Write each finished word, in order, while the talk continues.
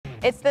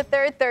It's the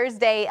third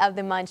Thursday of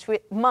the month,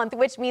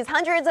 which means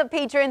hundreds of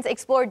patrons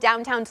explore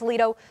downtown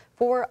Toledo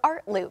for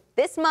Art Loop.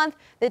 This month,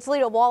 the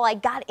Toledo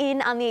Walleye got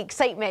in on the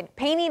excitement,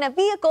 painting a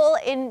vehicle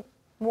in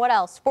what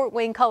else? Fort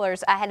Wayne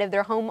colors ahead of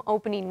their home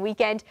opening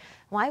weekend.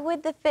 Why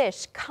would the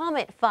fish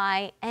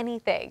comet-fy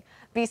anything?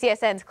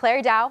 BCSN's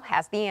Claire Dow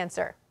has the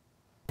answer.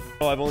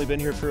 I've only been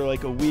here for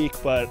like a week,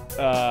 but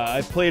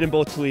I've played in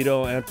both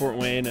Toledo and Fort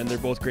Wayne, and they're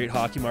both great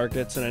hockey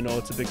markets, and I know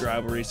it's a big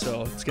rivalry,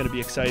 so it's going to be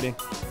exciting.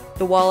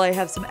 The Walleye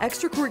have some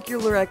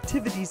extracurricular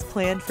activities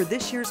planned for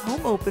this year's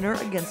home opener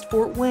against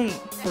Fort Wayne.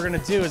 What we're going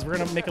to do is we're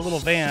going to make a little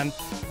van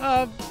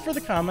for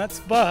the Komets,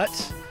 but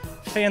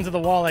fans of the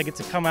Walleye get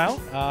to come out,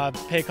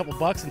 pay a couple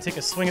bucks, and take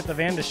a swing at the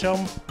van to show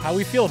them how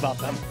we feel about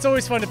them. It's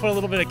always fun to put a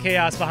little bit of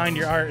chaos behind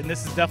your art, and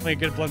this is definitely a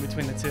good blend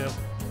between the two.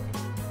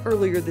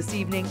 Earlier this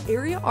evening,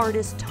 area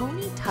artist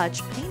Tony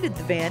Touch painted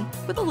the van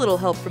with a little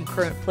help from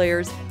current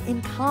players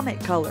in Comet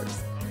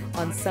colors.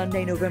 On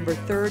Sunday, November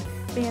 3rd,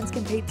 fans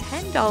can pay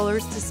 $10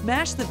 to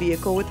smash the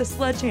vehicle with a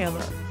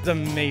sledgehammer. It's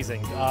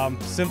amazing.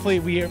 Simply,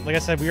 like I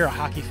said, we are a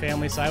hockey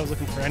family, so I was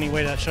looking for any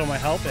way to show my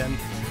help, and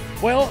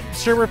well,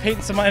 sure, we're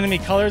painting some enemy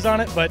colors on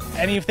it, but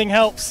anything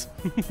helps.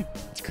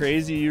 It's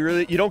crazy.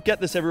 You don't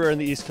get this everywhere on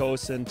the East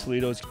Coast, and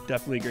Toledo's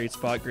definitely a great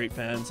spot, great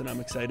fans, and I'm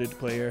excited to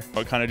play here.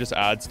 It kind of just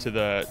adds to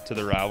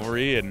the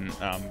rivalry, and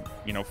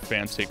you know,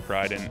 fans take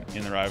pride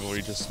in the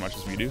rivalry just as much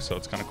as we do, so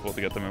it's kind of cool to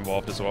get them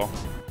involved as well.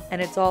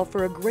 And it's all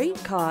for a great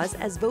cause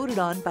as voted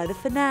on by the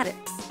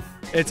Fanatics.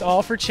 It's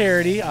all for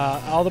charity.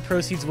 All the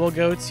proceeds will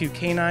go to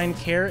Canine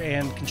Care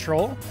and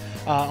Control,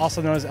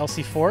 also known as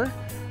LC4.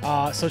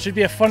 So it should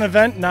be a fun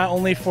event, not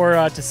only for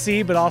to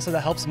see, but also to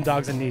help some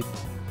dogs in need.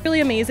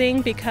 Really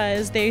amazing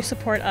because they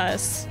support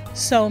us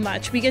so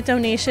much. We get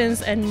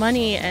donations and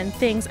money and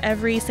things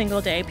every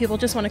single day. People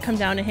just want to come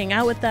down and hang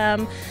out with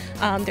them.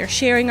 They're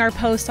sharing our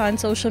posts on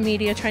social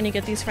media, trying to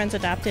get these friends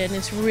adopted, and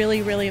it's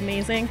really, really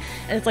amazing.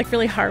 And it's like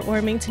really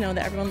heartwarming to know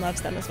that everyone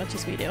loves them as much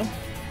as we do.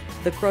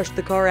 The Crush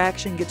the Car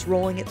action gets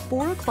rolling at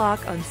 4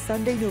 o'clock on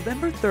Sunday,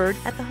 November 3rd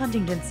at the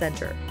Huntington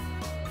Center.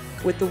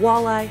 With the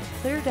Walleye,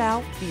 Claire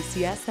Dow,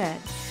 BCSN.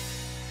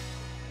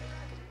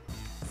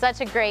 Such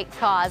a great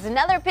cause.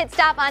 Another pit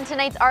stop on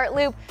tonight's Art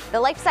Loop, the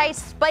life-size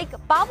Spike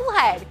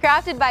bobblehead,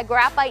 crafted by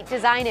Graphite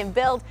Design and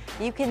Build.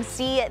 You can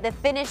see the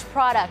finished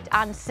product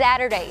on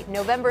Saturday,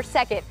 November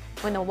 2nd,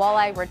 when the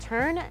Walleye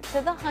return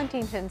to the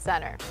Huntington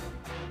Center.